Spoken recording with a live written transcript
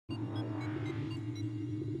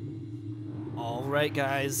Alright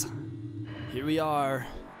guys, here we are.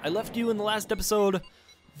 I left you in the last episode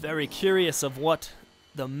very curious of what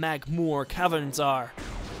the Magmor Caverns are.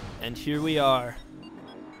 And here we are.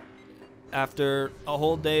 After a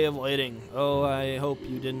whole day of waiting. Oh, I hope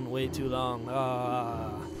you didn't wait too long.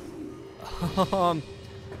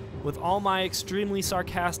 With all my extremely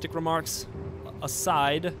sarcastic remarks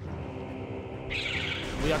aside,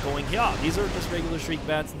 we are going here. These are just regular shriek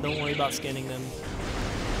bats. Don't worry about scanning them.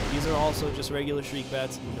 These are also just regular shriek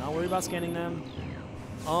bats. Do not worry about scanning them.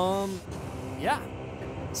 Yeah.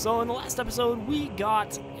 So in the last episode, we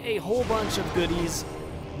got a whole bunch of goodies.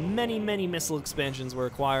 Many missile expansions were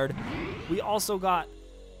acquired. We also got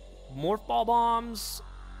morph ball bombs,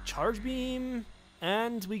 charge beam,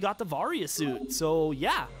 and we got the Varia suit. So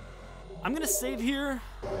yeah, I'm gonna save here,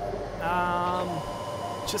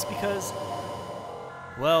 just because,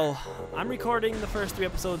 well, I'm recording the first 3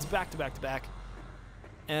 episodes back to back,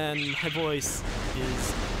 and my voice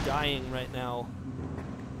is dying right now.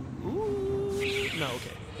 Ooh, no,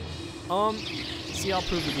 okay. See, I'll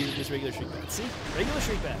prove that these are just regular shriek bats. See? Regular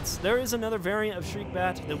shriek bats. There is another variant of shriek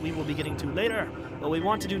bat that we will be getting to later. What we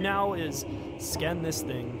want to do now is scan this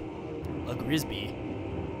thing. A Grisby.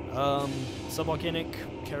 Subvolcanic,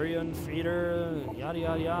 carrion, feeder, yada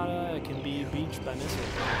yada yada. It can be reached by missile.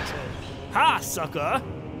 Ha, sucker!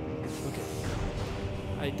 Okay.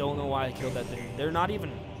 I don't know why I killed that thing. They're not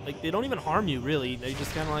even, like, they don't even harm you, really. They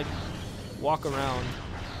just kind of, like, walk around.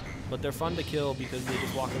 But they're fun to kill because they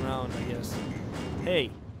just walk around, I guess.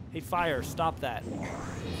 Hey, fire, stop that.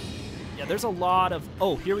 Yeah, there's a lot of,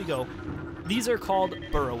 oh, here we go. These are called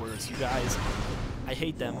burrowers, you guys. I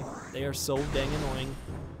hate them. They are so dang annoying.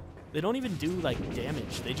 They don't even do, like,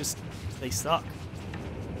 damage. They suck.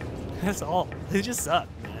 That's all. They just suck,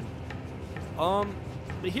 man.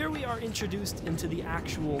 But here we are introduced into the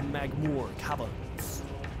actual Magmor Caverns.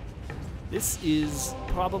 This is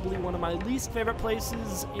probably one of my least favorite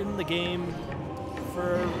places in the game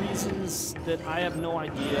for reasons that I have no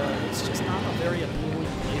idea. It's just not a very appealing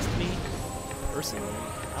place to me, personally.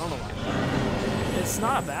 I don't know why. It's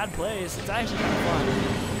not a bad place. It's actually kind of fun.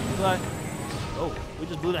 But, oh, we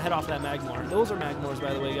just blew the head off that Magmor. Those are Magmors,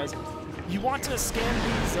 by the way, guys. You want to scan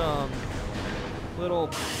these little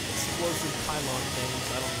explosive pylon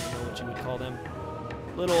things. I don't even know what you would call them.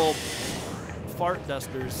 Little fart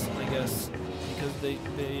dusters, I guess, because they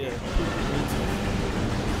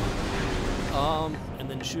and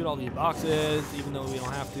then shoot all these boxes, even though we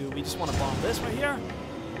don't have to. We just want to bomb this right here,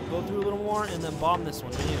 go through a little more, and then bomb this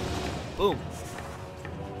one right here. Boom.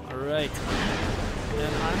 Alright.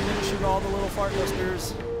 And I'm going to shoot all the little fart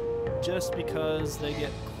dusters, just because they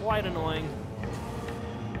get quite annoying.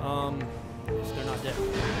 If they're not dead,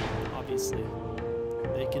 obviously.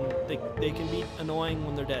 They can be annoying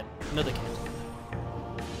when they're dead. No, they can't.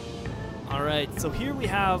 Alright, so here we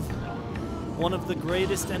have one of the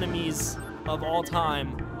greatest enemies of all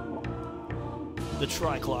time, the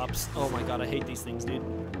Triclops. Oh my god, I hate these things, dude.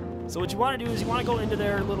 So what you want to do is you want to go into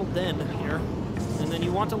their little den here, and then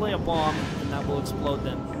you want to lay a bomb, and that will explode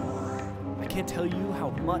them. I can't tell you how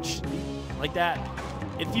much, like that.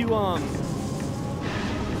 If you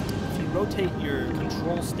rotate your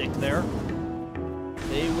control stick there,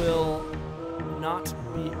 they will not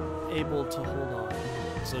be able to hold on.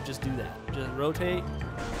 So just do that. Just rotate,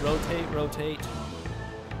 rotate.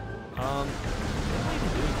 What am I even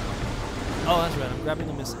doing? Oh, that's right. I'm grabbing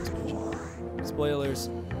the missile expansion. Spoilers,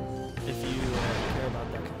 if you care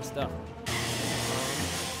about that kind of stuff.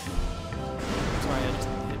 Sorry, I just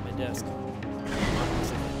hit my desk.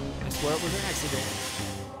 I swear it was an accident.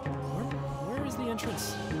 Where is the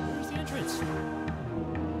entrance? Where's the entrance?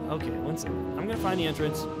 Okay, one second. I'm gonna find the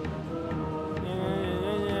entrance.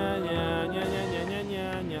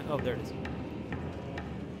 Oh, there it is.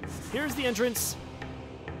 Here's the entrance.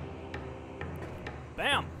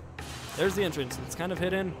 Bam! There's the entrance. It's kind of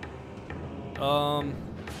hidden.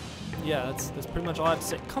 Yeah, that's pretty much all I have to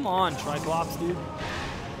say. Come on, Triclops, dude.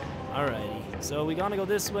 Alrighty. So we gotta go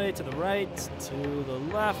this way, to the right, to the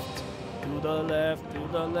left, to the left, to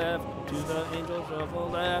the left, to the angel shuffle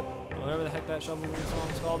left. Whatever the heck that shuffle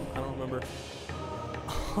song's called. I don't remember.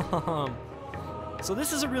 So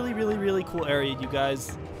this is a really cool area, you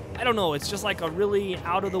guys. I don't know, it's just like a really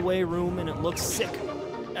out-of-the-way room, and it looks sick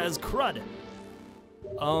as crud.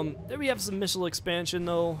 There we have some missile expansion,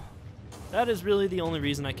 though. That is really the only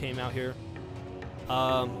reason I came out here.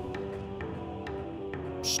 I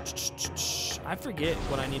forget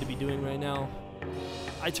what I need to be doing right now.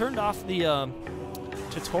 I turned off the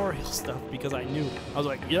tutorial stuff because I knew. I was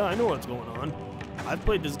like, yeah, I know what's going on. I've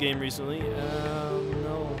played this game recently.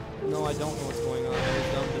 No, I don't know what's going on. I was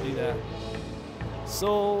dumb to do that.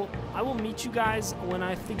 So I will meet you guys when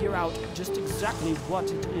I figure out just exactly what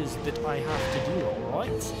it is that I have to do,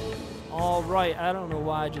 alright? Alright, I don't know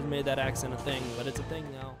why I just made that accent a thing, but it's a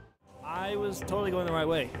thing now. I was totally going the right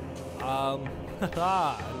way. I'm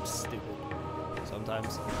stupid.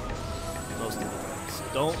 Sometimes. Most of the times.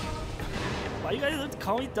 Don't. Why you guys have to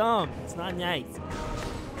call me dumb? It's not nice.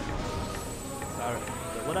 Alright.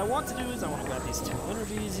 But what I want to do is I want to grab these 2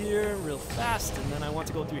 energies here real fast, and then I want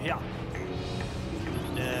to go through here.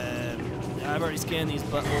 And I've already scanned these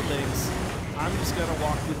butthole things. I'm just gonna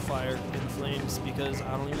walk through the fire in flames because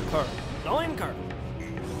I don't even care. Don't even care.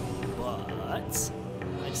 But I just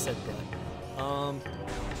said that.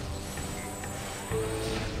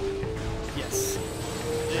 Yes.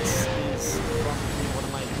 This is probably one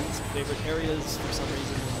of my least favorite areas for some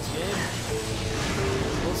reason in this game.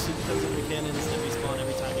 Mostly because of the cannons that respawn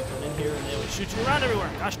every time you come in here and they always shoot you around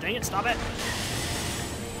everywhere. Gosh dang it, stop it!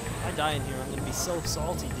 If I die in here, I'm gonna be so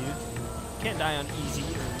salty, dude. Can't die on easy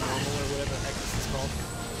or normal or whatever the heck this is called.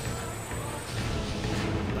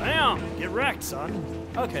 Bam! Get wrecked, son.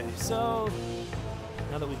 Okay, so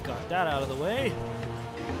now that we've got that out of the way,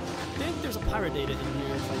 I think there's a pirate data in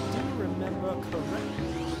here if I do remember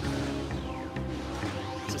correctly.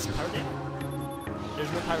 Is this a pirate data?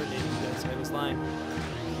 There's no pirate data, you guys. I was lying.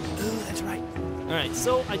 Ooh, that's right. Alright,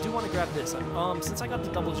 so I do want to grab this. Since I got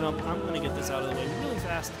the double jump, I'm going to get this out of the way really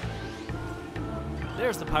fast.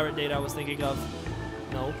 There's the pirate data I was thinking of.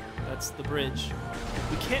 No, that's the bridge.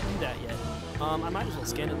 We can't do that yet. I might as well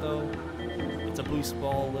scan it though. It's a boost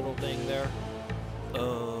ball little thing there.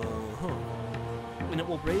 And it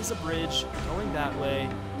will raise a bridge going that way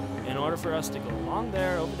in order for us to go along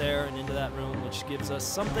there, over there, and into that room, which gives us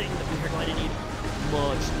something that we are going to need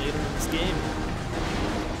much later in this game.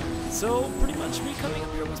 So, pretty much me coming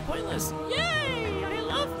up here was pointless. Yay! I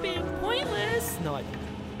love being pointless! No, I don't.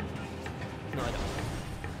 No, I don't.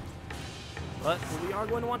 But what we are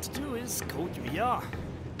going to want to do is go through here.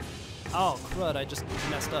 Oh, crud, I just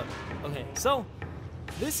messed up. Okay, so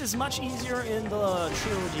this is much easier in the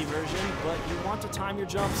trilogy version, but you want to time your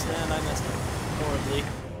jumps, and I messed up horribly.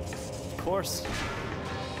 Of course.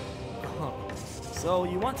 So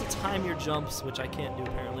you want to time your jumps, which I can't do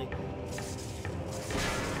apparently.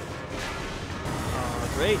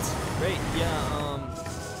 Great, great.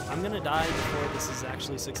 Yeah, I'm gonna die before this is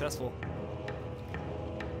actually successful.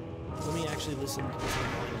 Let me actually listen to the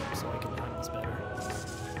volume so I can time this better.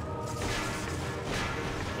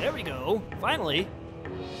 There we go, finally.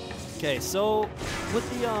 Okay, so with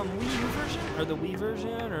the Wii U version, or the Wii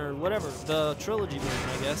version, or whatever, the trilogy version,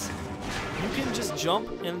 I guess, you can just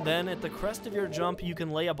jump, and then at the crest of your jump, you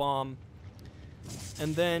can lay a bomb,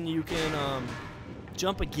 and then you can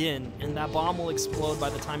jump again, and that bomb will explode by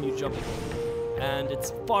the time you jump again. And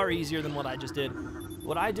it's far easier than what I just did.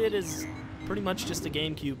 What I did is pretty much just a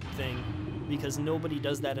GameCube thing, because nobody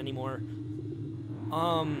does that anymore.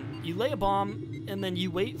 You lay a bomb, and then you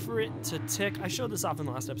wait for it to tick. I showed this off in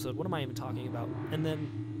the last episode. What am I even talking about? And then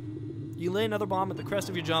you lay another bomb at the crest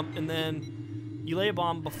of your jump, and then you lay a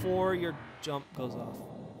bomb before your jump goes off.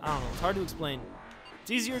 I don't know. It's hard to explain. It's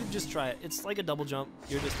easier to just try it. It's like a double jump.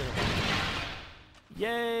 You're just in a bomb.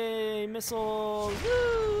 Yay, missiles!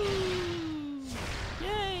 Woo!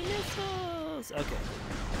 Yay, missiles! Okay.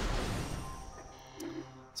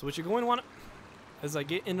 So what you're going to want to, as I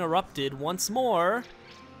get interrupted once more.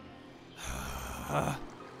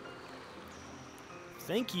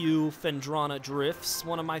 Thank you, Phendrana Drifts,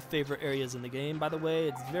 one of my favorite areas in the game. By the way,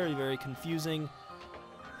 it's very, very confusing,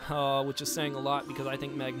 which is saying a lot because I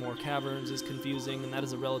think Magmor Caverns is confusing, and that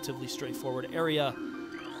is a relatively straightforward area.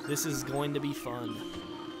 This is going to be fun.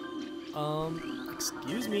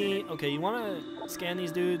 Excuse me. Okay, you want to scan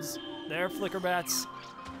these dudes? They're flicker bats.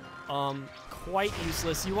 Quite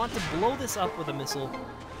useless. You want to blow this up with a missile.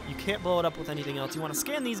 You can't blow it up with anything else. You want to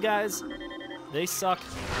scan these guys. They suck.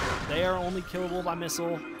 They are only killable by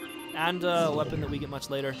missile and a weapon that we get much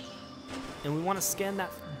later. And we want to scan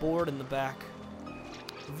that board in the back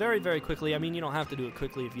very, very quickly. I mean, you don't have to do it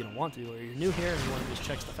quickly if you don't want to, or you're new here and you want to just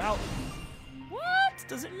check stuff out. What?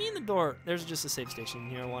 Doesn't mean the door. There's just a save station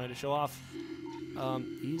here I wanted to show off.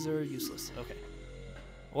 These are useless. Okay.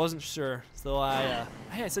 I wasn't sure, so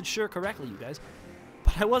hey, I said sure correctly, you guys.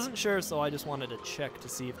 But I wasn't sure, so I just wanted to check to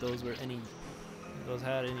see if those were those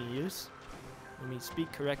had any use. Let me speak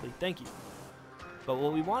correctly. Thank you. But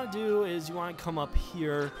what we want to do is you want to come up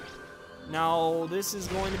here. Now, this is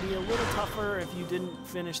going to be a little tougher if you didn't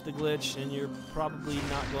finish the glitch, and you're probably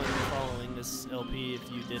not going to be following this LP if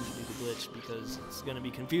you didn't do the glitch, because it's going to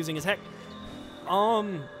be confusing as heck.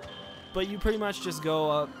 But you pretty much just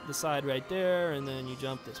go up the side right there, and then you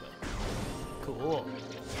jump this way. Cool.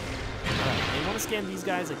 Alright, you want to scan these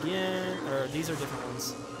guys again, or these are different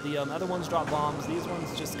ones. The other ones drop bombs. These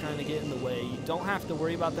ones just kind of get in the way. You don't have to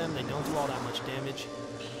worry about them. They don't do all that much damage.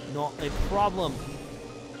 Not a problem.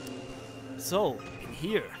 So,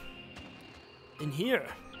 in here,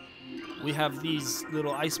 we have these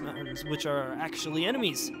little ice mountains, which are actually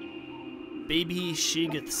enemies. Baby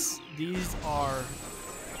Shiggoths. These are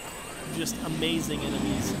just amazing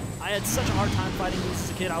enemies. I had such a hard time fighting these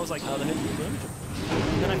as a kid. I was like, how the heck do you damage them?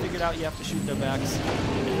 And then I figured out you have to shoot their backs,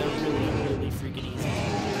 and they're really, really freaking easy.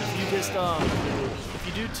 If you just, if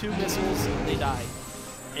you do 2 missiles, they die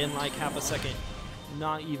in like half a second.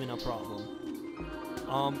 Not even a problem.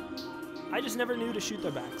 I just never knew to shoot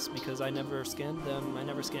their backs because I never scanned them. I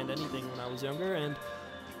never scanned anything when I was younger, and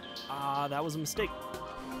that was a mistake.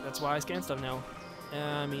 That's why I scan stuff now.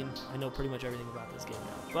 I mean, I know pretty much everything about this game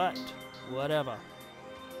now, but whatever.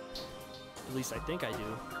 At least I think I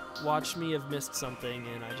do. Watch me have missed something,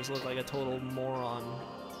 and I just look like a total moron.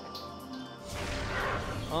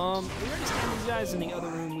 We already scanned these guys in the other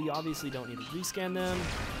room. We obviously don't need to rescan them.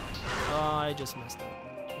 I just messed up.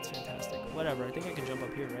 That's fantastic. Whatever, I think I can jump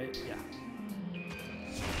up here, right? Yeah.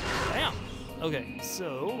 Bam! Okay,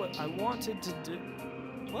 so what I wanted to do...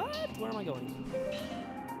 What? Where am I going?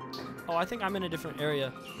 Oh, I think I'm in a different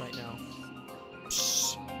area right now.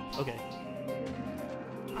 Psh. Okay.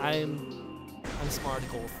 I'm smart,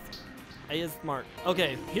 Golf. I is smart.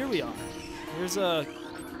 Okay, here we are. There's an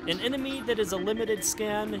enemy that is a limited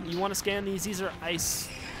scan. You want to scan these? These are ice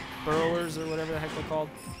burrowers or whatever the heck they're called.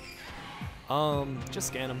 Just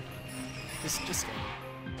scan them. Just scan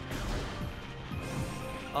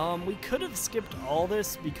them. We could have skipped all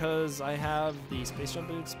this because I have the space jump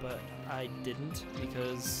boots, but I didn't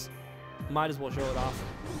because might as well show it off.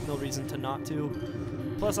 No reason to not to.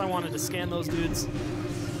 Plus, I wanted to scan those dudes,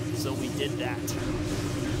 so we did that.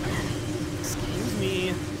 Excuse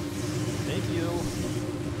me. Thank you.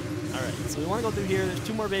 Alright, so we want to go through here. There's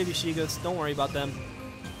 2 more baby Shiggoths. Don't worry about them.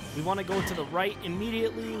 We want to go to the right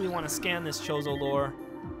immediately. We want to scan this Chozo lore.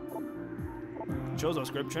 Chozo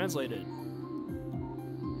script translated.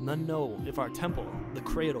 None know if our temple, the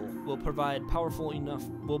cradle, will prove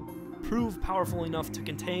powerful enough to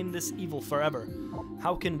contain this evil forever.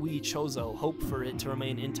 How can we, Chozo, hope for it to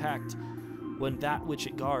remain intact when that which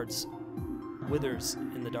it guards withers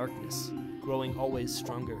in the darkness, growing always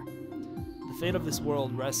stronger? The fate of this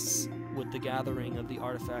world rests with the gathering of the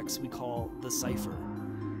artifacts we call the Cipher.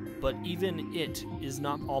 But even it is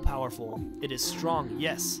not all-powerful. It is strong,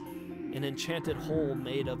 yes, an enchanted whole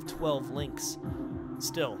made of 12 links.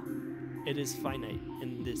 Still, it is finite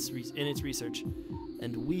in its research,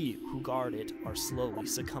 and we who guard it are slowly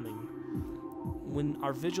succumbing. When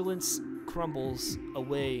our vigilance crumbles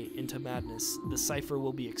away into madness, the Cipher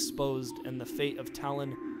will be exposed, and the fate of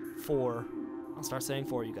Talon 4, I'll start saying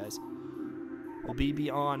 4, you guys, will be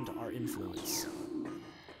beyond our influence.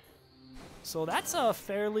 So that's a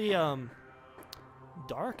fairly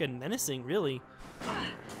dark and menacing, really.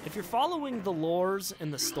 If you're following the lores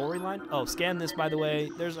and the storyline, oh, scan this, by the way.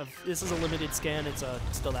 This is a limited scan. It's a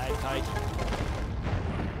stalactite.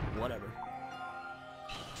 Whatever.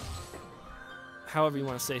 However you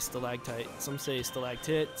want to say stalactite. Some say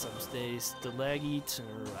stalactite, some say stalagite,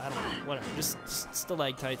 or I don't know, whatever. Just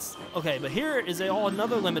stalactites. Okay, but here is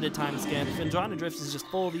another limited time scan. Phendrana Drifts is just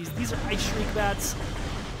full of these. These are ice shriek bats.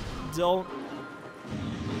 Don't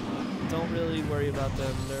really worry about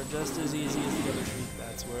them. They're just as easy as the other shriek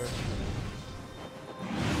bats were.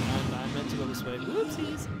 And I meant to go this way.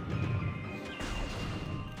 Whoopsies.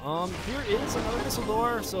 Here is another missile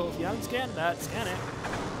door, so if you haven't scanned that, scan it.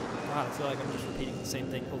 God, I feel like I'm just repeating the same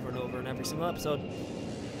thing over and over in every single episode.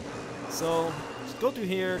 So, just go through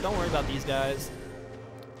here. Don't worry about these guys.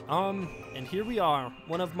 And here we are.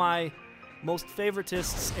 One of my most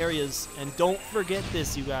favoritists areas. And don't forget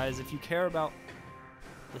this, you guys. If you care about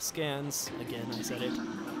the scans, again, I said it.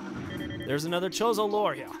 There's another Chozo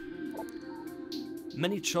lore here.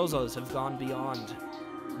 Many Chozos have gone beyond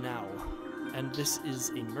now, and this is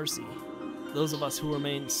a mercy. Those of us who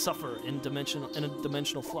remain suffer in a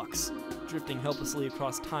dimensional flux, drifting helplessly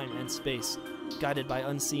across time and space, guided by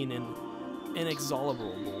unseen and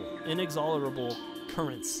inexorable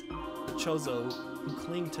currents. The Chozo who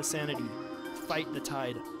cling to sanity fight the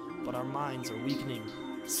tide, but our minds are weakening.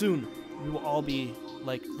 Soon, we will all be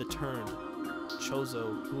like the Turn,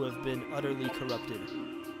 Chozo who have been utterly corrupted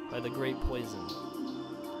by the great poison.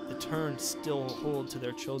 The Turn still hold to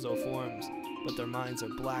their Chozo forms, but their minds are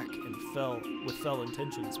black and with fell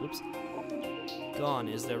intentions. Whoops. Gone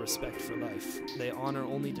is their respect for life. They honor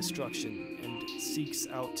only destruction and seeks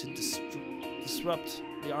out to disrupt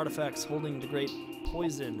the artifacts holding the great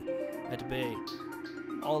poison at bay.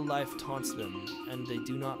 All life taunts them, and they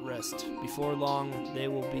do not rest. Before long, they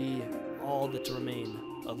will be all that remain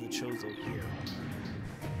of the Chozo here.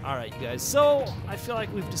 Alright, you guys, so I feel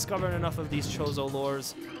like we've discovered enough of these Chozo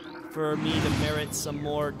lores for me to merit some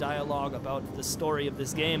more dialogue about the story of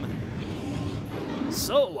this game.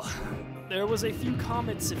 So, there was a few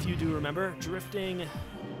comets, if you do remember, drifting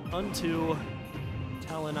unto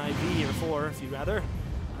Talon IV, or 4, if you'd rather.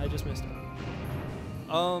 I just missed it.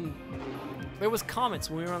 There was comets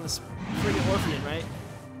when we were on this friggin' Orpheon, right?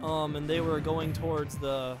 And they were going towards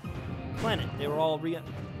the planet. They were all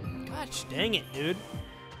gosh dang it, dude.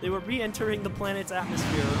 They were re-entering the planet's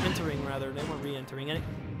atmosphere, or entering rather. They weren't re-entering it.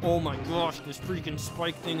 Oh my gosh, this freaking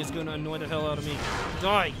spike thing is gonna annoy the hell out of me.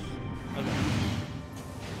 Die! Okay.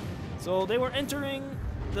 So they were entering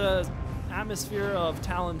the atmosphere of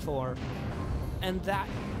Talon 4, and that...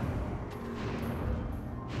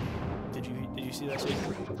 Did you see that shit?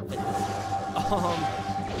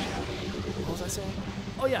 What was I saying?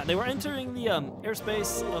 Oh yeah, they were entering the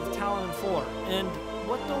airspace of Talon 4, and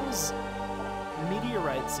what those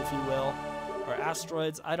meteorites, if you will, or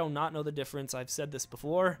asteroids, I do not know the difference. I've said this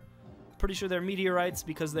before. Pretty sure they're meteorites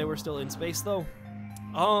because they were still in space though.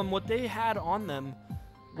 What they had on them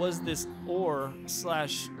was this ore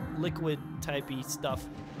slash liquid typey stuff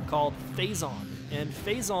called Phazon. And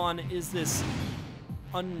Phazon is this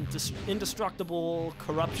indestructible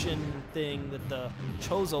corruption thing that the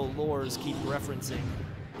Chozo lores keep referencing.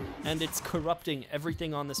 And it's corrupting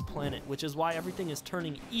everything on this planet, which is why everything is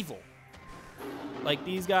turning evil. Like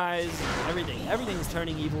these guys, everything is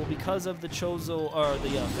turning evil because of the Chozo, or the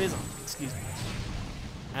Phazon, excuse me.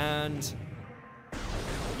 And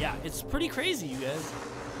yeah, it's pretty crazy, you guys.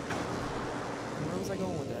 Where was I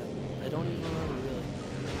going with that? I don't even remember really.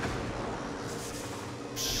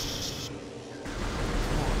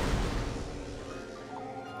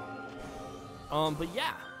 But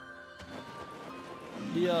yeah.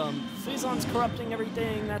 The Phazon's corrupting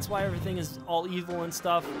everything, that's why everything is all evil and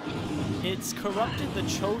stuff. It's corrupted the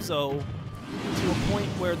Chozo to a point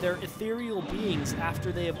where their ethereal beings,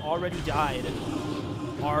 after they have already died,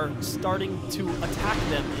 are starting to attack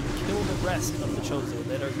them and kill the rest of the Chozo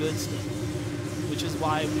that are good still. Which is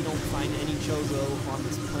why we don't find any Chozo on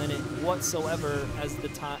this planet whatsoever as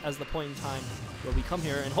the point in time where we come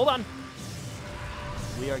here. And hold on!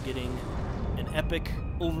 We are getting an epic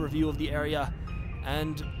overview of the area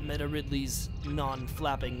and Meta Ridley's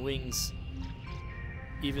non-flapping wings,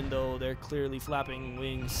 even though they're clearly flapping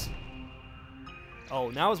wings.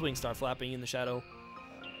 Oh, now his wings start flapping in the shadow.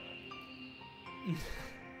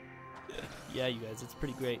 Yeah, you guys, it's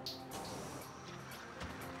pretty great.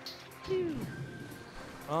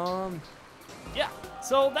 Yeah,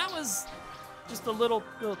 so that was just a little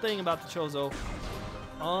thing about the Chozo.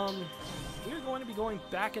 We're going to be going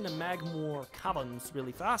back into Magmor Caverns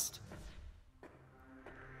really fast.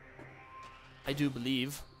 I do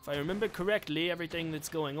believe, if I remember correctly, everything that's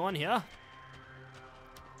going on here.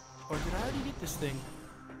 Or did I already get this thing?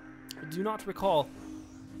 I do not recall.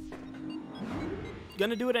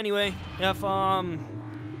 Gonna do it anyway. If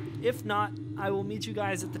not, I will meet you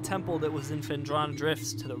guys at the temple that was in Phendrana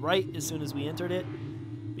Drifts to the right as soon as we entered it,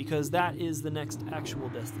 because that is the next actual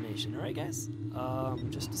destination. All right, guys?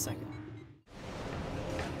 Just a second.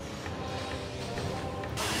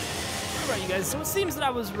 Alright, you guys, so it seems that I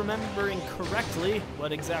was remembering correctly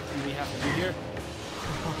what exactly we have to do here.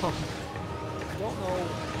 I don't know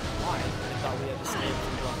why I thought we had to stay in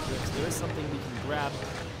Phendrana Drifts. There is something we can grab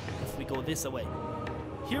if we go this way.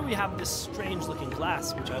 Here we have this strange looking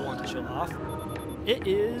glass, which I want to show off. It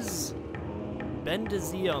is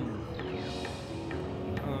Bendezium.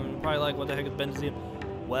 Probably like, what the heck is Bendezium?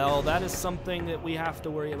 Well, that is something that we have to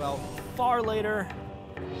worry about far later.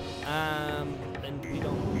 And we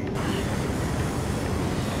don't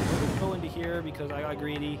go into here because I got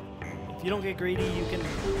greedy. If you don't get greedy, you can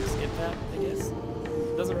skip that, I guess.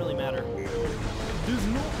 It doesn't really matter. Does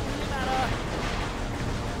not really matter.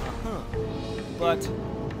 But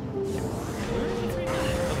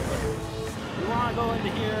we want to go into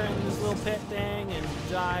here in this little pit thing and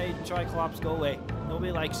die. Triclops, go away.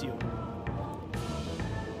 Nobody likes you.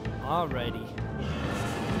 Alrighty.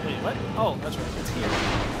 Wait, what? Oh, that's right. It's here.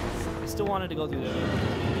 I still wanted to go through there.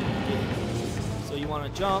 So you want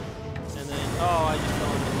to jump, and then... Oh, I just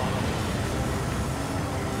fell into the lava.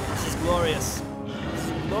 This is glorious. This is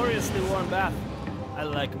a gloriously warm bath. I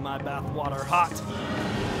like my bath water hot.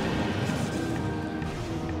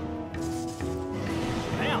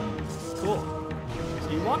 Bam! Cool. So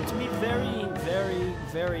you want to be very, very,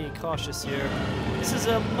 very cautious here. This is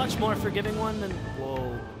a much more forgiving one than...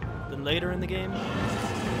 Whoa. Than later in the game.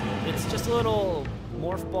 It's just a little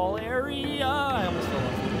morph ball area. I almost fell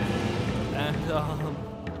off.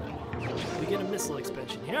 And we get a missile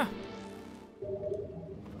expansion here.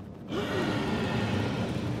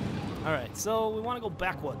 All right, so we want to go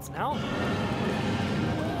backwards now.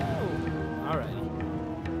 Whoa. All right.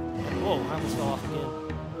 Whoa, I almost fell off again.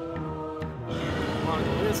 We want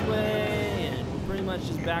to go this way, and we're pretty much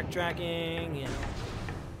just backtracking.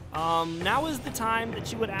 And now is the time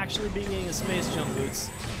that you would actually be getting a space jump boots.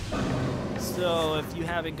 So if you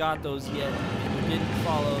haven't got those yet, and you didn't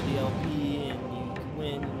follow the LP, and you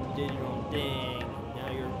went and did your own thing, now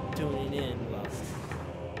you're tuning in. Well,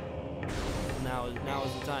 now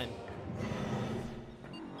is the time.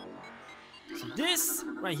 So this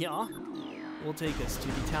right here will take us to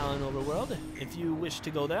the Talon Overworld if you wish to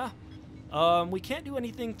go there. We can't do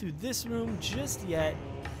anything through this room just yet.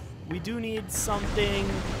 We do need something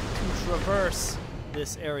to traverse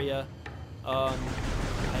this area. I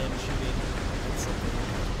am shooting at something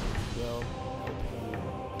that will help you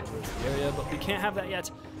traverse the area, but we can't have that yet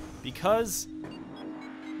because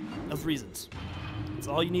of reasons. That's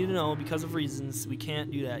all you need to know. Because of reasons, we can't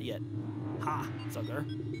do that yet. Ha, sucker.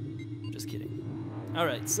 Just kidding.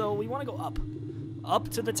 Alright, so we want to go up. Up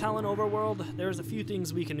to the Talon Overworld. There's a few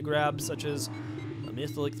things we can grab, such as a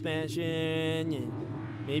missile expansion and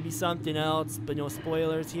maybe something else, but no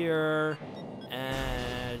spoilers here.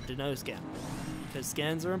 And another scan. Because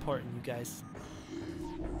scans are important, you guys.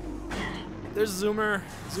 There's a zoomer.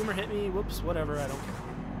 Zoomer hit me. Whoops, whatever, I don't care.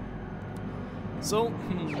 So,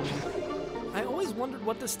 I always wondered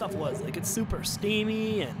what this stuff was. Like, it's super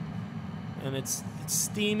steamy, and it's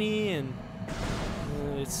steamy, and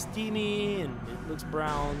it's steamy, and it looks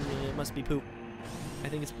brown, and it must be poop. I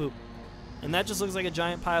think it's poop. And that just looks like a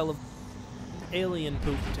giant pile of alien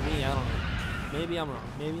poop to me. I don't know. Maybe I'm wrong.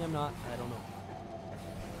 Maybe I'm not. I don't know.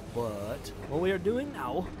 But what we are doing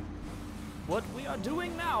now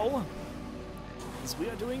is we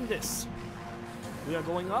are doing this. We are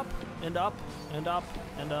going up and up and up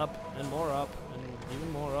and up and more up and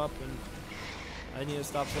even more up, and I need to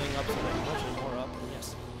stop saying up so much and more up.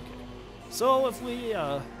 Yes. Okay. So if we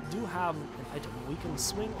do have an item, we can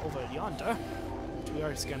swing over yonder. Which we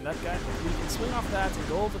already scanned that guy. But we can swing off that and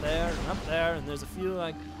go over there and up there, and there's a few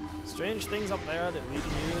like strange things up there that we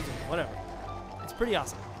can use and whatever. It's pretty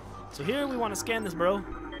awesome. So here we want to scan this bro.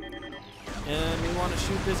 And we want to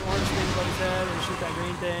shoot this orange thing above his head and shoot that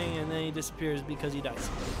green thing, and then he disappears because he dies.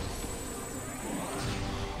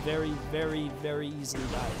 Very, very, very easily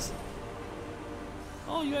dies.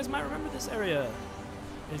 Oh, you guys might remember this area.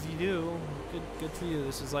 If you do, good for you.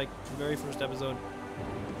 This is like the very first episode.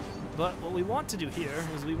 But what we want to do here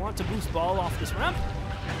is we want to boost ball off this ramp.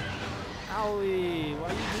 Owie, why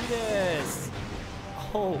do you do this?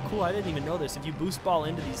 Oh, cool, I didn't even know this. If you boost ball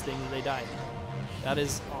into these things, they die. That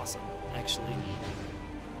is awesome. Actually.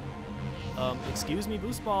 Excuse me,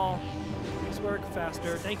 boost ball. Please work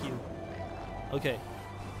faster. Thank you. Okay.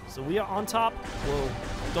 So we are on top. Whoa.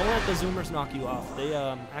 Don't let the zoomers knock you off. They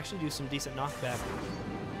actually do some decent knockback.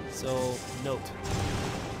 So, note.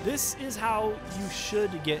 This is how you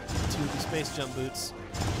should get to the space jump boots.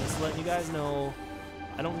 Just letting you guys know.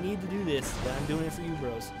 I don't need to do this, but I'm doing it for you,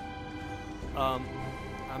 bros. I'm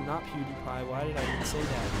not PewDiePie. Why did I even say that?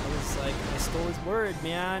 I was like, I stole his word,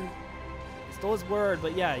 man. Stole his word,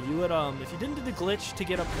 but yeah, you would if you didn't do the glitch to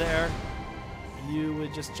get up there, you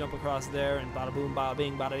would just jump across there and bada boom, bada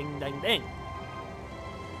bing, bada ding, dang, dang.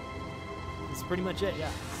 This is pretty much it,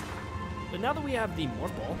 yeah. But now that we have the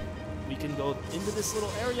morph ball, we can go into this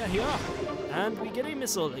little area here, and we get a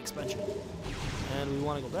missile expansion. And we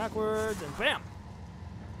want to go backwards, and bam!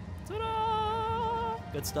 Ta-da!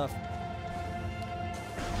 Good stuff.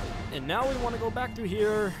 And now we want to go back through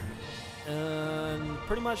here and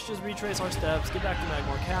pretty much just retrace our steps, get back to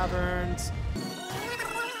Magmor Caverns.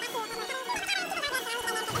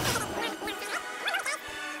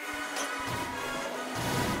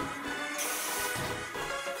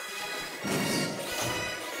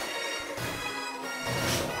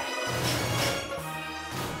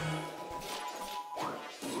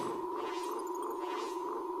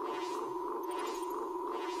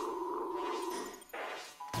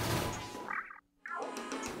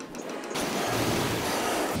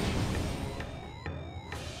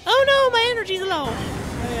 Energy's low.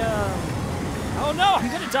 Oh no,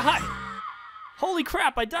 I'm gonna die. Holy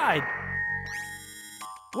crap, I died.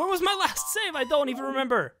 Where was my last save? I don't even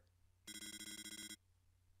remember.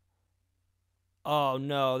 Oh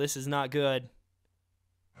no, this is not good.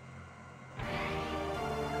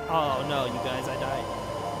 Oh no, you guys, I died.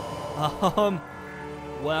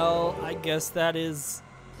 Well, I guess that is...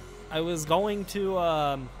 I was going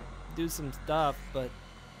to do some stuff, but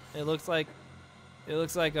it looks like It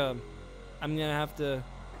looks like I'm gonna have to,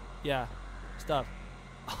 yeah, stuff.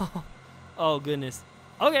 Oh goodness.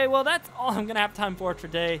 Okay, well that's all I'm gonna have time for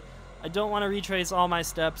today. I don't want to retrace all my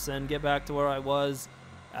steps and get back to where I was,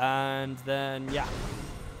 and then yeah.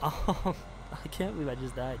 I can't believe I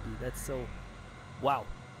just died, dude. That's so, wow.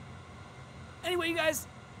 Anyway, you guys,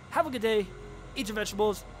 have a good day. Eat your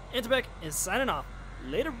vegetables. Interbeck is signing off.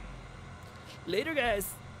 Later. Later,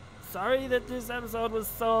 guys. Sorry that this episode was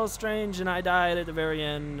so strange and I died at the very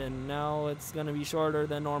end, and now it's going to be shorter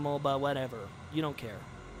than normal, but whatever. You don't care.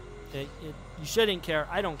 You shouldn't care.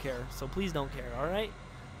 I don't care, so please don't care, alright?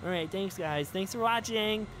 Alright, thanks, guys. Thanks for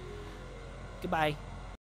watching. Goodbye.